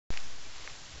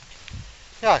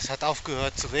Ja, es hat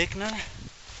aufgehört zu regnen.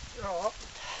 Ja.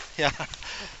 Ja,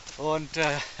 und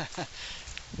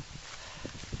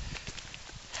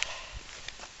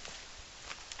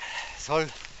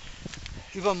soll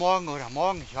übermorgen oder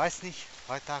morgen, ich weiß nicht,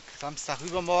 Freitag, Samstag,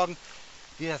 übermorgen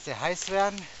wieder sehr heiß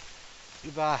werden.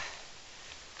 Über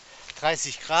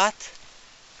 30 Grad.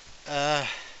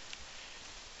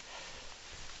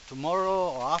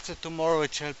 Tomorrow or after tomorrow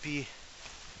it shall be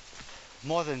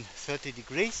more than 30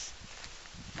 degrees.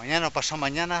 Mañana o pasado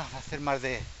mañana va a ser más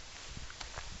de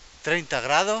 30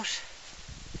 grados.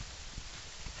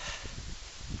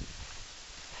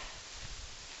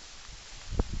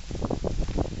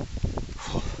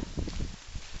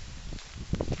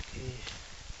 Y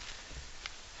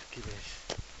aquí veis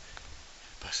el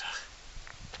pasaje.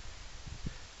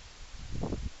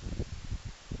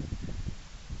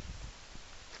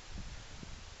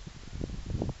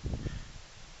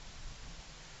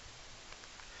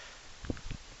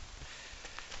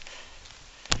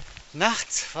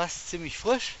 Nachts war es ziemlich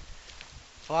frisch,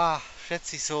 war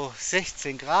schätze ich so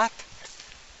 16 Grad,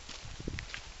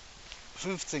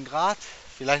 15 Grad,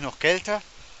 vielleicht noch kälter,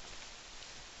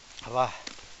 aber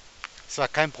es war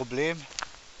kein Problem.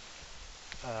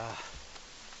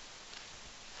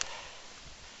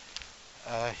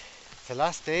 The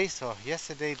last day, so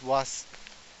yesterday it was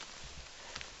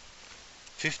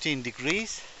 15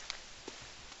 degrees.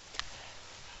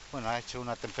 Bueno, ha hecho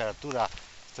una temperatura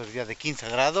estos días de 15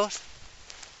 grados.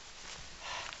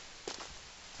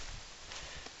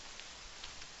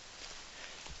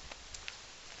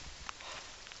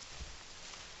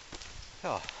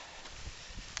 Ja,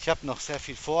 ich habe noch sehr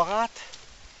viel Vorrat.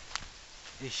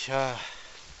 Ich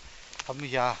habe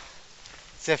mich ja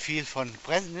sehr viel von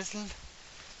Brennnesseln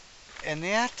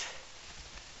ernährt.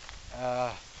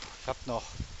 Ich habe noch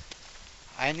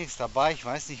einiges dabei. Ich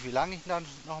weiß nicht, wie lange ich das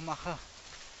noch mache.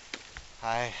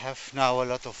 I have now a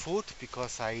lot of food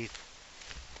because I eat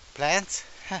plants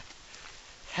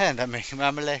and I make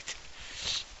marmalade.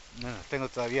 Bueno, tengo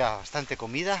todavía bastante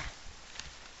comida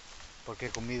porque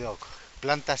he comido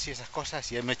plantas y esas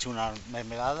cosas y me he hecho una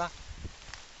mermelada.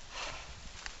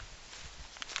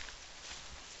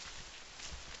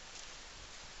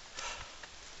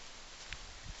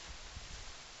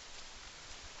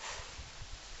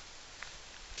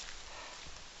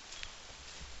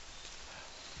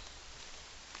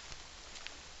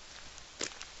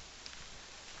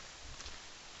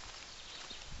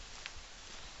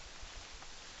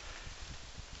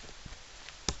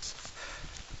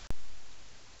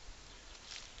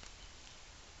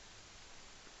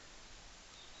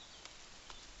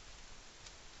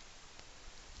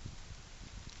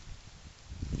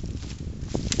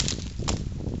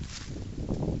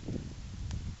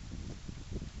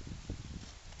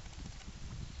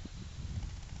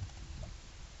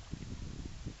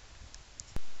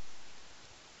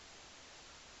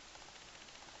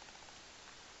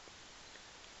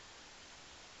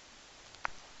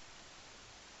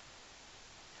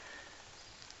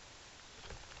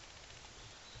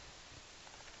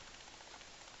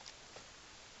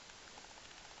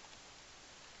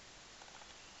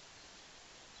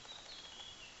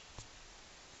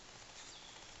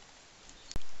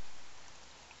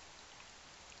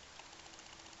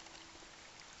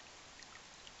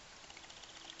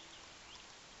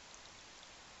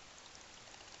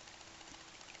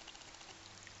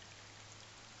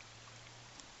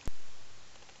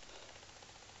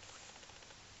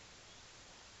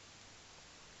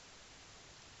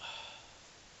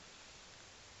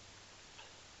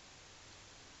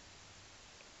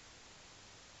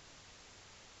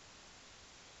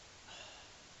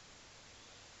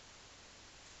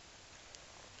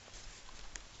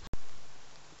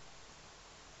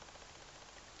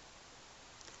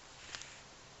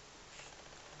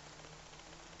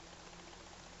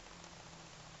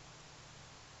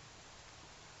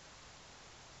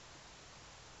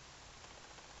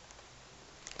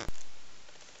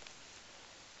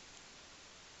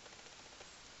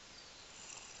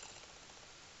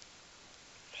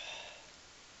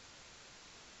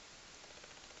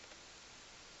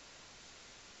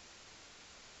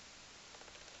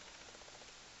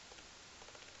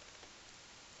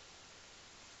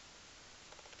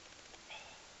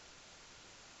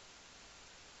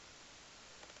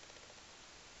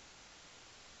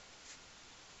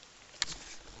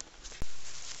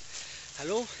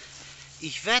 Hallo,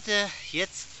 ich werde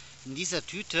jetzt in dieser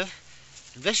Tüte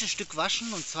ein Wäschestück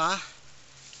waschen und zwar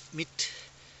mit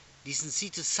diesen Sea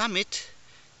to Summit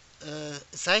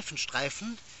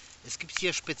Seifenstreifen. Es gibt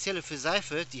hier spezielle für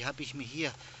Seife, die habe ich mir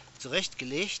hier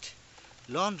zurechtgelegt.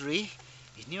 Laundry,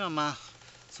 ich nehme mal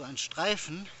so einen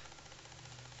Streifen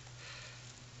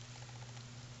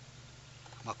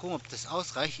Mal gucken, ob das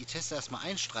ausreicht. Ich teste erstmal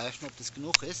einen Streifen, ob das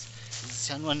genug ist. Das ist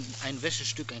ja nur ein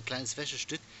Wäschestück, ein kleines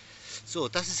Wäschestück. So,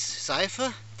 das ist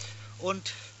Seife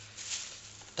und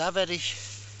da werde ich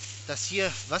das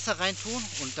hier Wasser reintun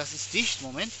und das ist dicht.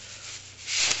 Moment.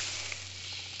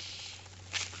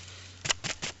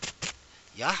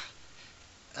 Ja.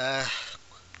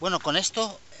 Bueno, con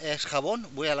esto es jabón.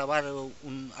 Voy a lavar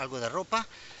algo de ropa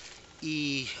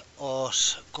y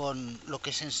con lo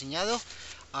que os he enseñado,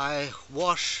 I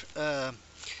wash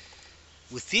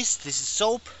with this. This is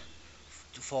soap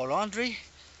for laundry,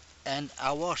 and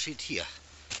I wash it here.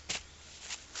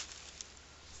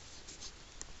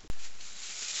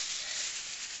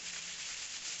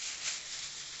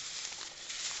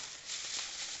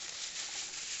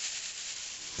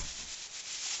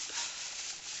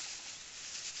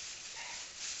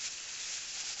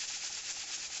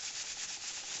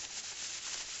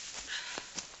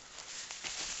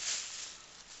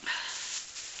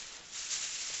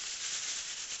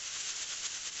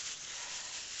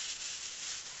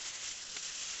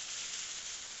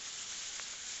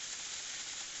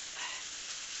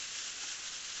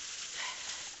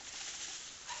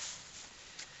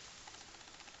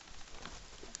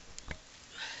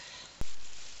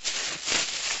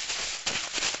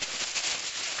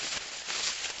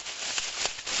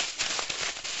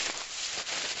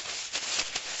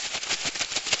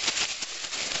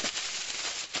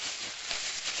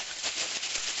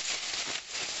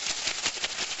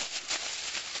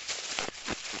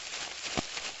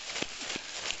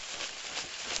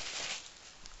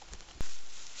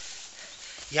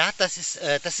 Ja, das ist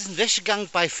ein Wäschegang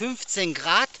bei 15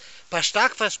 Grad. Bei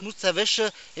stark verschmutzter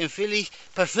Wäsche empfehle ich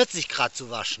bei 40 Grad zu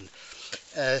waschen.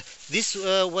 This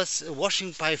was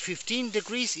washing by 15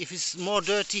 degrees. If it's more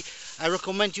dirty, I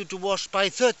recommend you to wash by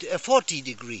 40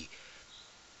 degrees.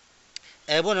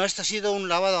 Bueno, esto ha sido un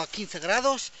lavado a 15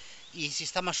 grados y si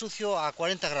está más sucio a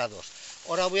 40 grados.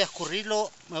 Ahora voy a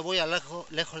escurrirlo, me voy a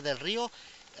lejos del río.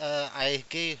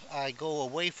 I go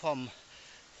away from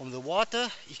the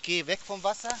water. Ich gehe weg vom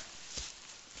Wasser.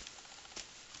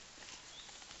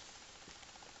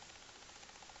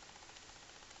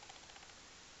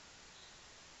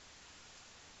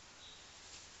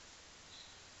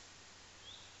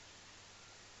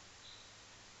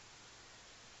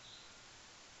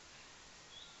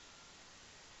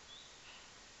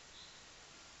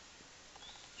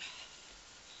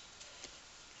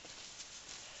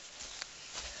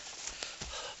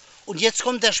 Und jetzt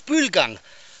kommt der Spülgang.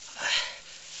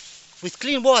 With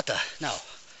clean water now.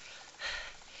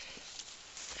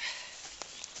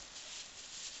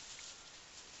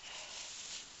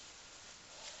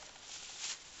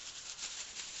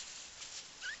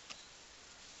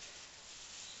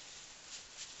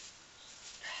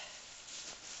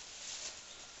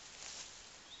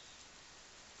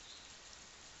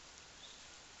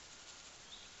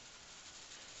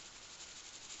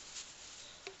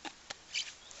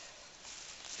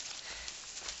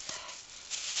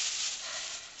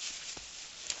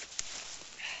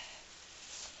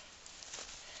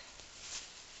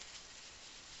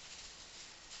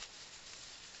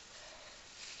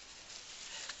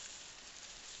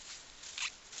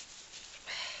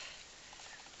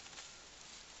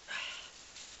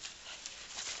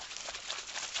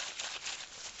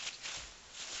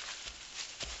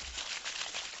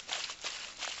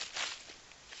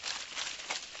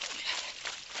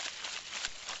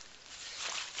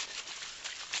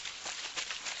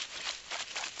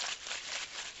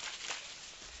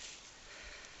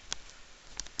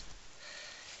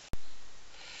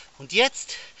 Und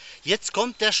jetzt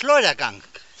kommt der Schleudergang.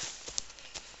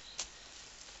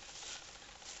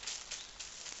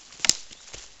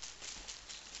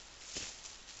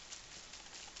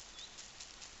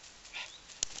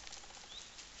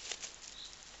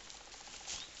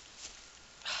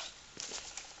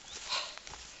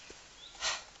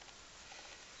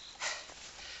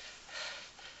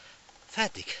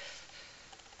 Fertig.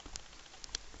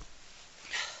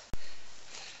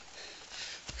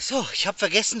 So, ich habe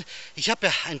vergessen, ich habe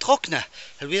ja einen Trockner.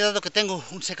 He olvidado que tengo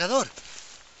un secador.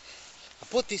 I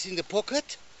put this in the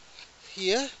pocket,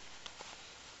 here.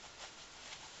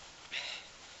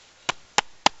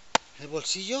 El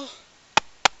bolsillo.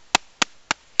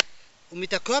 Und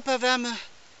mit der Körperwärme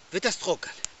wird das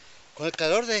trocken. Con el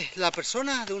calor de la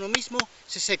persona, de uno mismo,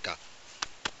 se seca.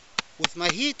 With my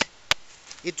heat,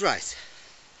 it dries.